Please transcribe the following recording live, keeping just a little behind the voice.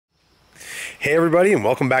Hey everybody, and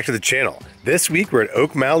welcome back to the channel. This week we're at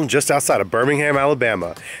Oak Mountain just outside of Birmingham,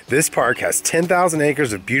 Alabama. This park has 10,000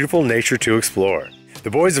 acres of beautiful nature to explore.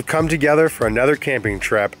 The boys have come together for another camping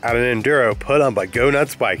trip at an enduro put on by Go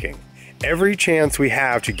Nuts Biking. Every chance we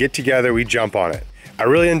have to get together, we jump on it. I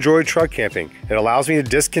really enjoy truck camping. It allows me to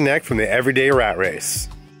disconnect from the everyday rat race.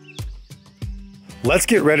 Let's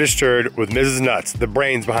get registered with Mrs. Nuts, the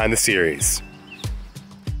brains behind the series.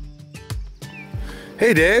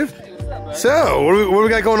 Hey Dave. So, what do we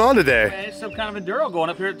got going on today? Man, it's some kind of enduro going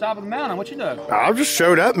up here at the top of the mountain. What you know? I just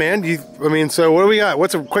showed up, man. So what do we got?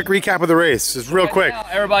 What's a quick recap of the race? Just real quick. Now,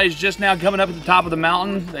 everybody's just now coming up at the top of the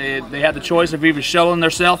mountain. They had the choice of either shoveling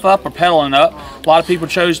themselves up or pedaling up. A lot of people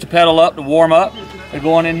chose to pedal up to warm up. They're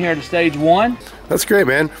going in here to stage one. That's great,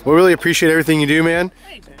 man. We really appreciate everything you do, man.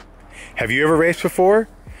 Have you ever raced before?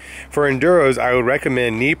 For enduros, I would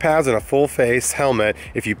recommend knee pads and a full face helmet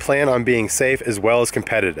if you plan on being safe as well as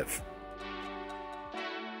competitive.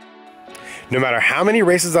 No matter how many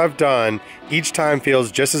races I've done, each time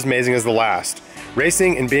feels just as amazing as the last.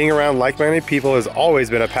 Racing and being around like-minded people has always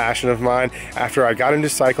been a passion of mine after I got into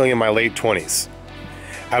cycling in my late 20s.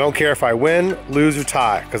 I don't care if I win, lose, or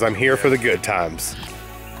tie, because I'm here for the good times.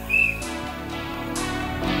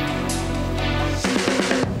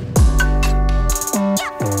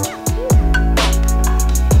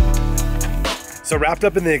 So wrapped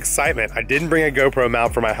up in the excitement, I didn't bring a GoPro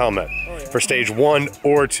mount for my helmet for stage 1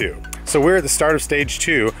 or 2. So we're at the start of stage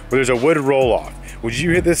 2 where there's a wood roll-off. Would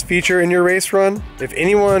you hit this feature in your race run? If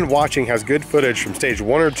anyone watching has good footage from stage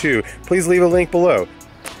 1 or 2, please leave a link below.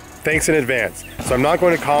 Thanks in advance. So I'm not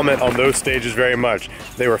going to comment on those stages very much.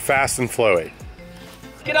 They were fast and flowy.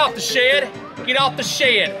 Get off the shed. Get off the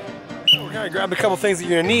shed. We're gonna grab a couple things that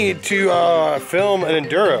you're gonna need to film an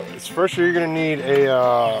enduro. First, you're gonna need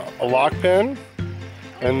a lock pin,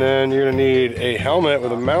 and then you're gonna need a helmet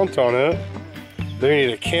with a mount on it. Then you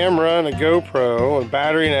need a camera and a GoPro, a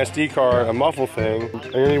battery, an SD card, a muffle thing,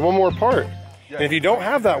 and you need one more part. And if you don't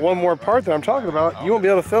have that one more part that I'm talking about, you won't be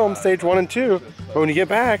able to film stage 1 and 2. But when you get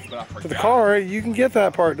back to the car, you can get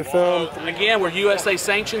that part to film. Again, we're USA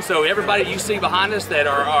sanctioned, so everybody you see behind us that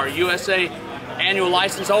are USA annual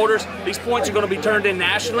license holders, these points are going to be turned in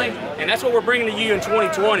nationally, and that's what we're bringing to you in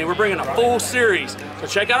 2020. We're bringing a full series. So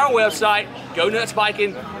check out our website,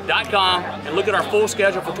 gonutsbiking.com, and look at our full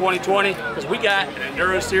schedule for 2020, because we got an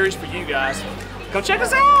enduro series for you guys. Come check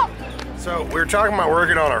us out! So we were talking about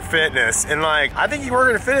working on our fitness, and like, I think you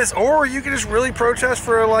work on fitness, or you could just really protest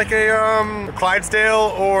for like a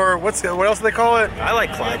Clydesdale, or what else do they call it? I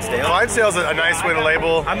like Clydesdale. Clydesdale's a nice way to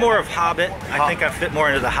label. I'm more of Hobbit. I think I fit more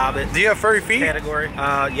into the Hobbit. Do you have furry feet? Category.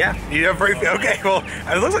 Yeah. You have furry feet? Okay, well,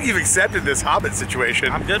 it looks like you've accepted this Hobbit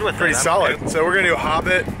situation. I'm good with it. Pretty solid. Okay. So we're gonna do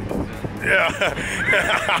Hobbit. Yeah.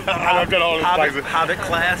 I've got all Hobbit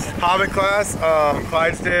class. Hobbit class,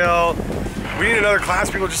 Clydesdale. We need another class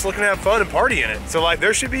of people just looking to have fun and party in it. So like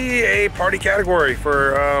there should be a party category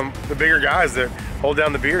for the bigger guys that hold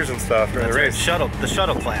down the beers and stuff during the race. The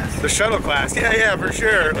shuttle class. The shuttle class, yeah, for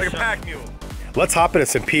sure. Like a pack mule. Let's hop into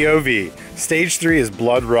some POV. Stage 3 is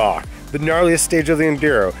Blood Rock, the gnarliest stage of the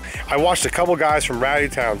enduro. I watched a couple guys from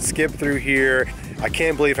Rowdytown skip through here. I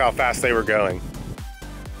can't believe how fast they were going.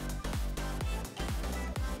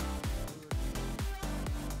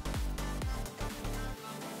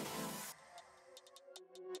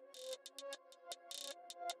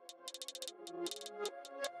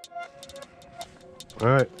 All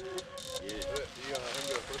right.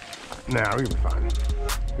 Nah, we're gonna be fine.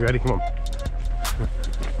 You ready? Come on.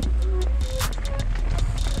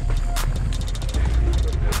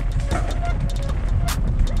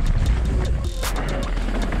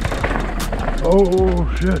 Oh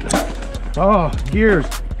shit. Oh, gears.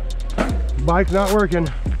 Bike's not working.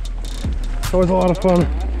 It's always a lot of fun.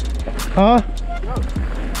 Huh?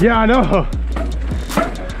 Yeah, I know.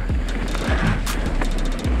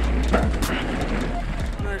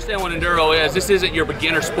 What enduro is, this isn't your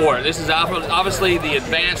beginner sport. This is obviously the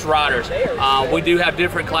advanced riders. We do have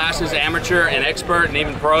different classes, amateur and expert and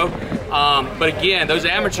even pro. But again, those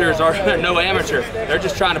amateurs are no amateur. They're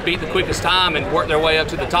just trying to beat the quickest time and work their way up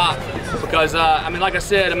to the top. Because, I mean, like I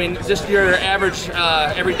said, I mean, just your average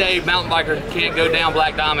everyday mountain biker can't go down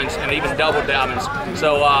black diamonds and even double diamonds.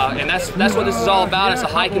 So, and that's what this is all about. It's a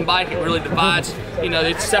hike and bike. It really divides, you know,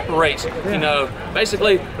 it separates, you know,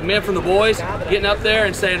 basically the men from the boys getting up there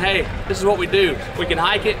and saying, hey, this is what we do. We can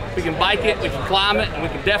hike it, we can bike it, we can climb it, and we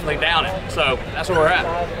can definitely down it. So that's where we're at.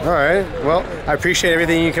 All right. Well, I appreciate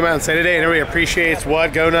everything you come out and say today, and everybody appreciates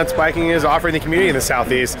what Go Nuts Biking is offering the community in the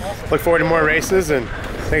Southeast. Look forward to more races, and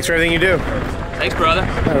thanks for everything you do. Thanks, brother.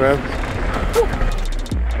 All right, man.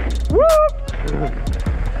 Woo!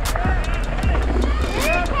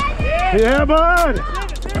 Yeah, bud!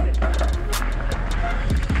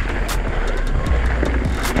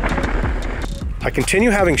 I continue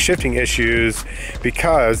having shifting issues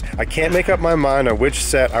because I can't make up my mind on which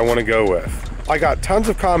set I want to go with. I got tons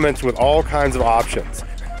of comments with all kinds of options.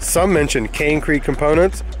 Some mentioned Cane Creek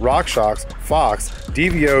components, RockShox, Fox,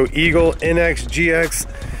 DVO, Eagle, NX, GX.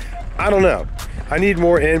 I don't know. I need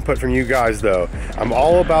more input from you guys though. I'm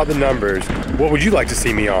all about the numbers. What would you like to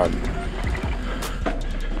see me on?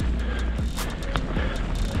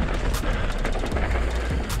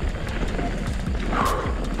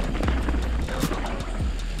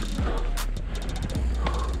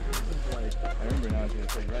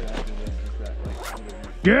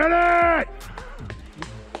 Get it!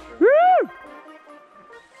 Woo!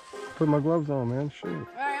 Put my gloves on, man. Shoot. All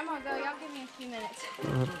right, I'm gonna go. Y'all give me a few minutes.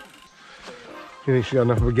 You think she got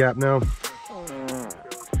enough of a gap now?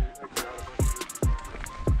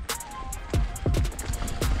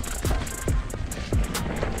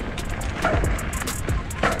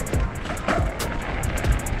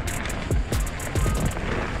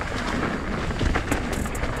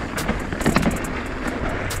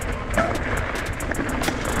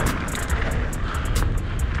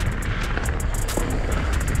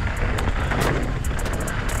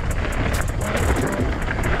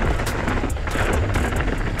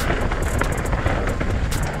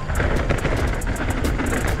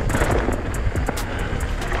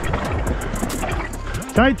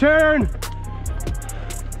 Tight turn.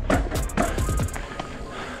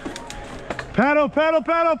 Paddle, paddle,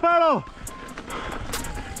 paddle, paddle.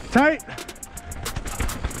 Tight.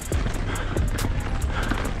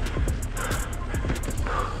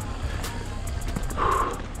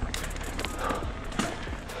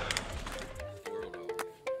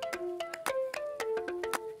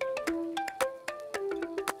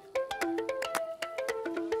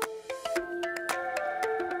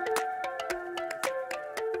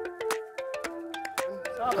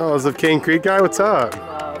 Oh, is the Cane Creek guy? What's up?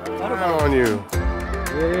 How on you?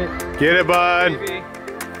 Get it. Get it, bud. Baby.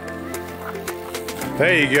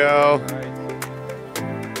 There you go.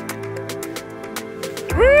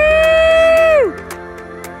 Woo!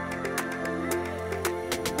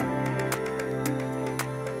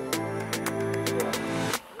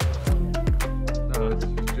 No, it's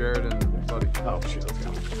Jared and Buddy. Oh, shit, let's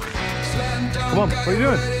go. Come on, what are you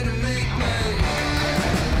doing?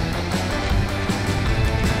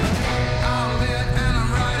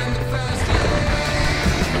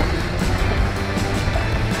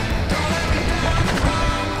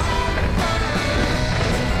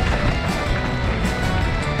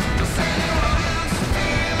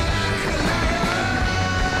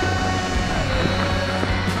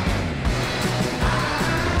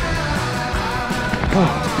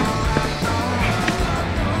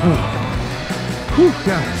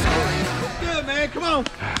 Yeah. Good, man. Come on.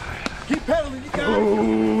 Keep pedaling. You got it.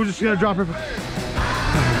 Oh, just gotta drop her. Much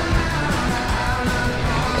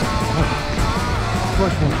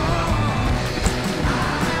more.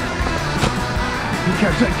 You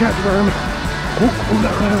catch that worm. Oh,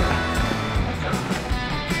 that right.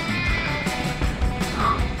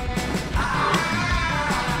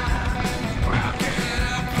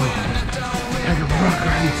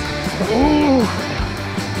 Oh.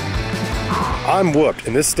 I'm whooped,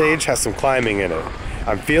 and this stage has some climbing in it.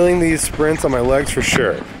 I'm feeling these sprints on my legs for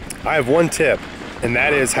sure. I have one tip, and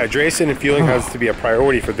that is hydration and fueling has to be a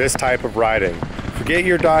priority for this type of riding. Forget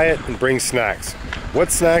your diet and bring snacks.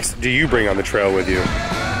 What snacks do you bring on the trail with you?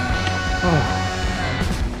 Oh,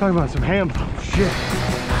 talking about some ham pump shit.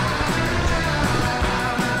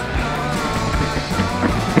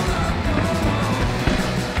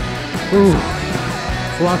 Ooh,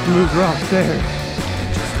 lots of moves are off stairs.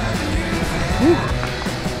 Whew.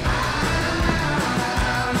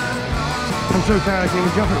 I'm so tired I can't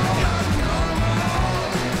even jump it right now.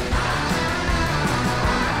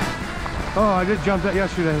 Oh, I did jump that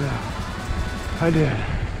yesterday though. I did.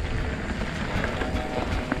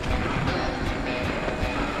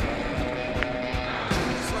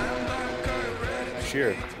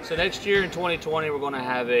 Sure. So next year in 2020, we're going to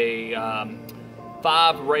have a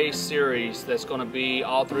 5-race series that's going to be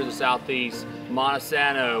all through the Southeast.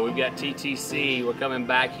 Montesano, we've got TTC, we're coming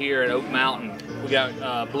back here at Oak Mountain. We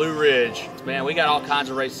got Blue Ridge. Man, we got all kinds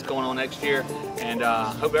of races going on next year, and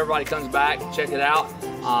hope everybody comes back, check it out.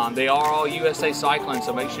 They are all USA Cycling,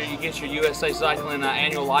 so make sure you get your USA Cycling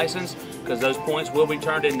annual license, because those points will be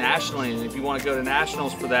turned in nationally, and if you want to go to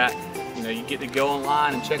nationals for that, you know, you get to go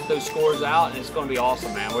online and check those scores out, and it's going to be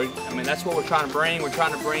awesome, man. I mean, that's what we're trying to bring. We're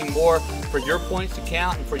trying to bring more for your points to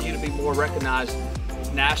count and for you to be more recognized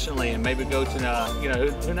nationally and maybe go to, you know,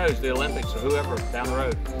 who knows, the Olympics or whoever down the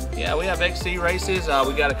road. Yeah, we have XC races.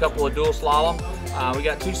 We got a couple of dual slalom. We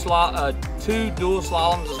got two dual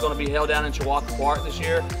slaloms that's going to be held down in Chihuahua Park this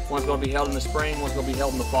year. One's going to be held in the spring, one's going to be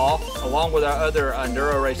held in the fall. Along with our other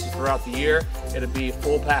enduro races throughout the year, it'll be a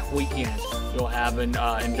full pack weekend. You'll have an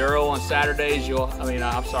enduro on Saturdays. You'll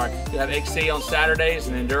have XC on Saturdays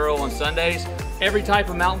and enduro on Sundays. Every type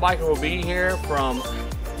of mountain biker will be here, from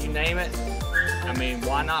you name it. I mean,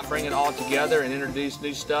 why not bring it all together and introduce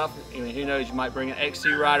new stuff? I mean, who knows, you might bring an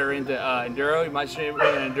XC rider into enduro, you might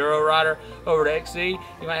bring an enduro rider over to XC,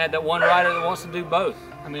 you might have that one rider that wants to do both.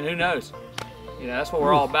 I mean, who knows? You know, that's what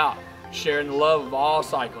we're all about, sharing the love of all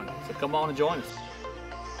cycling. So come on and join us.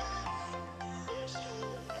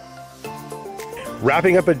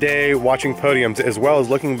 Wrapping up a day watching podiums, as well as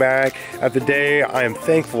looking back at the day, I am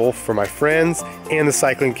thankful for my friends and the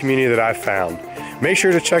cycling community that I've found. Make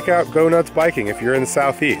sure to check out Go Nuts Biking if you're in the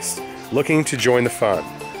Southeast, looking to join the fun.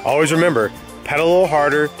 Always remember, pedal a little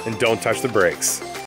harder and don't touch the brakes.